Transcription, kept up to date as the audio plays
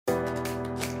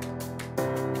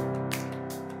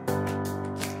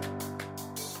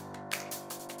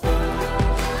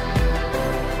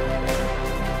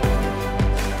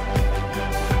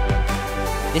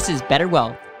This is Better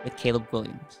Wealth with Caleb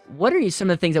Williams. What are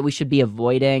some of the things that we should be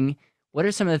avoiding? What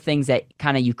are some of the things that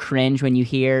kind of you cringe when you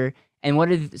hear? And what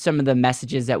are some of the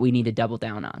messages that we need to double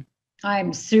down on?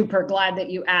 I'm super glad that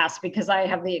you asked because I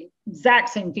have the exact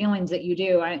same feelings that you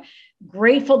do. I'm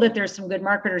grateful that there's some good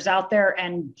marketers out there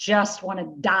and just want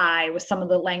to die with some of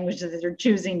the language that they're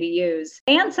choosing to use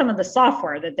and some of the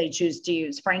software that they choose to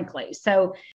use, frankly.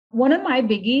 So one of my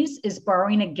biggies is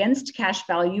borrowing against cash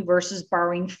value versus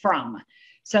borrowing from.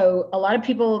 So a lot of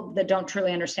people that don't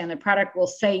truly understand the product will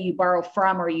say you borrow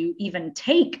from or you even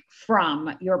take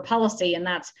from your policy, and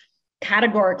that's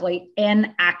categorically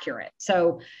inaccurate.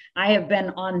 So I have been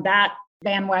on that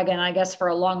bandwagon, I guess, for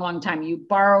a long, long time. You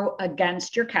borrow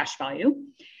against your cash value.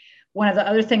 One of the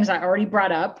other things I already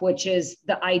brought up, which is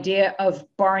the idea of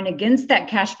borrowing against that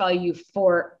cash value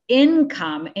for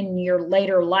income in your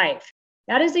later life.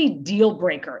 That is a deal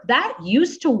breaker. That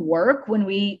used to work when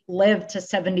we lived to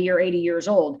 70 or 80 years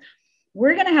old.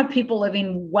 We're going to have people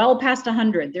living well past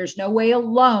 100. There's no way a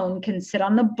loan can sit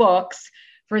on the books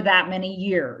for that many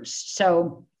years.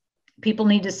 So people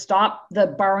need to stop the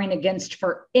borrowing against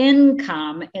for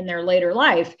income in their later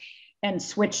life and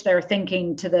switch their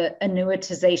thinking to the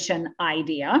annuitization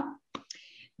idea.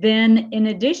 Then in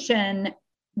addition,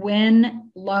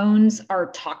 when loans are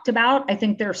talked about, I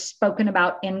think they're spoken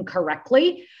about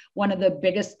incorrectly. One of the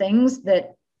biggest things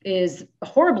that is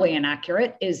horribly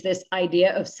inaccurate is this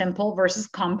idea of simple versus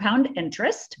compound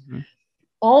interest. Mm-hmm.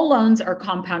 All loans are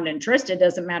compound interest. It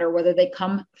doesn't matter whether they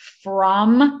come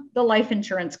from the life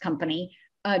insurance company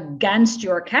against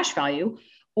your cash value,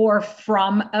 or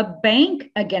from a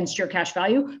bank against your cash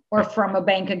value, or from a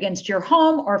bank against your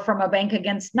home, or from a bank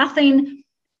against nothing.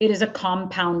 It is a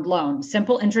compound loan.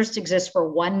 Simple interest exists for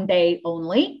one day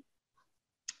only.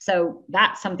 So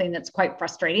that's something that's quite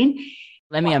frustrating.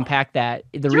 Let me unpack that.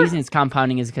 The reason it's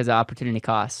compounding is because of opportunity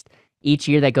cost. Each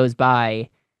year that goes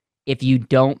by, if you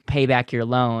don't pay back your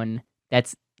loan,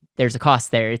 there's a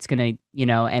cost there. It's gonna,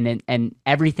 and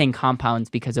everything compounds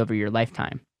because over your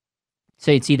lifetime. So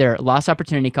it's either lost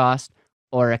opportunity cost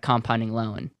or a compounding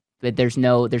loan. But there's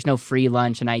no free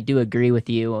lunch. And I do agree with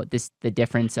you. The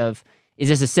difference of, is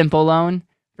this a simple loan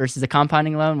versus a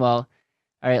compounding loan? Well,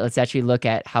 all right, let's actually look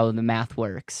at how the math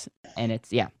works. And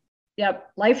it's, yeah.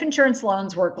 Yep. Life insurance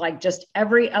loans work like just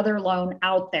every other loan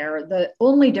out there. The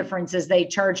only difference is they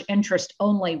charge interest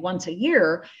only once a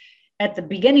year at the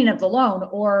beginning of the loan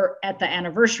or at the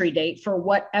anniversary date for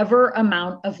whatever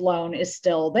amount of loan is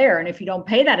still there. And if you don't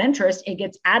pay that interest, it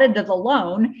gets added to the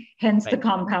loan, hence the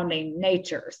compounding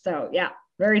nature. So yeah,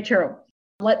 very true.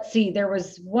 Let's see, there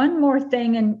was one more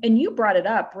thing, and you brought it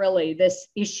up, really, this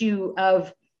issue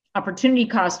of opportunity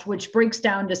cost, which breaks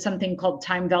down to something called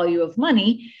time value of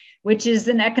money, which is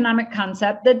an economic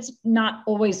concept that's not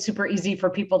always super easy for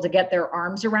people to get their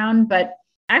arms around. But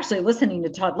actually listening to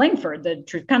Todd Langford, the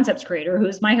Truth Concepts creator,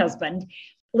 who's my husband,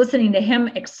 listening to him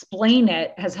explain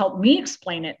it has helped me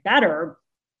explain it better.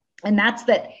 And that's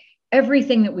that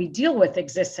everything that we deal with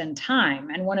exists in time.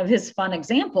 And one of his fun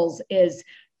examples is,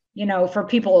 for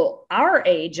people our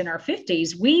age in our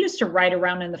 50s, we used to ride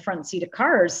around in the front seat of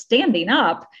cars standing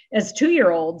up as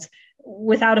 2-year-olds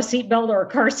without a seatbelt or a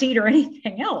car seat or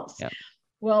anything else. Yep.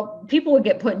 Well, people would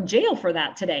get put in jail for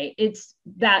that today. It's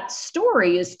that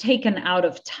story is taken out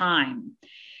of time.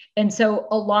 And so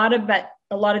a lot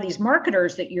of these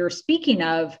marketers that you're speaking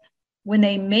of, when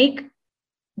they make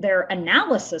their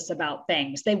analysis about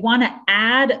things, they want to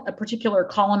add a particular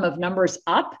column of numbers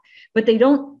up, but they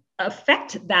don't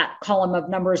affect that column of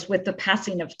numbers with the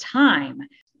passing of time.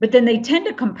 But then they tend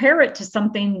to compare it to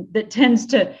something that tends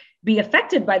to be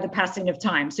affected by the passing of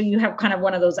time. So you have kind of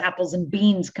one of those apples and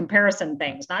beans comparison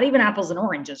things, not even apples and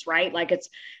oranges, right? Like it's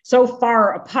so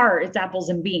far apart, it's apples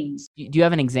and beans. Do you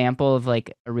have an example of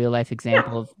like a real life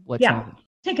example of what's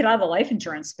Take it out of the life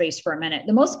insurance space for a minute.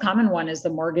 The most common one is the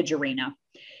mortgage arena.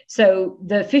 So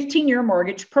the 15-year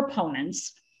mortgage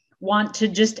proponents want to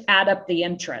just add up the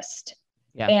interest.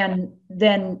 Yeah. And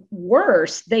then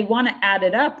worse, they want to add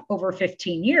it up over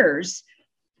 15 years.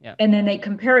 Yeah. And then they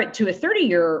compare it to a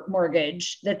 30-year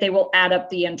mortgage that they will add up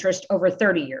the interest over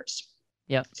 30 years.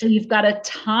 Yeah. So you've got a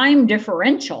time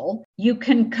differential. You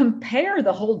can compare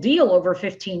the whole deal over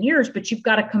 15 years, but you've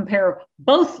got to compare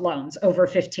both loans over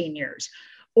 15 years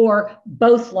or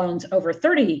both loans over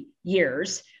 30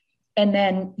 years. And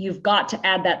then you've got to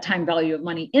add that time value of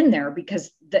money in there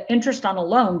because the interest on a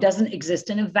loan doesn't exist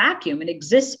in a vacuum. It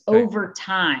exists over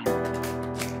time.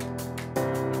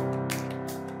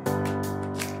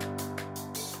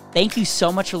 Thank you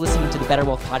so much for listening to the Better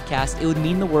Wealth Podcast. It would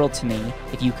mean the world to me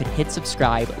if you could hit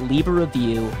subscribe, leave a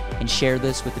review, and share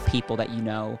this with the people that you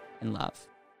know and love.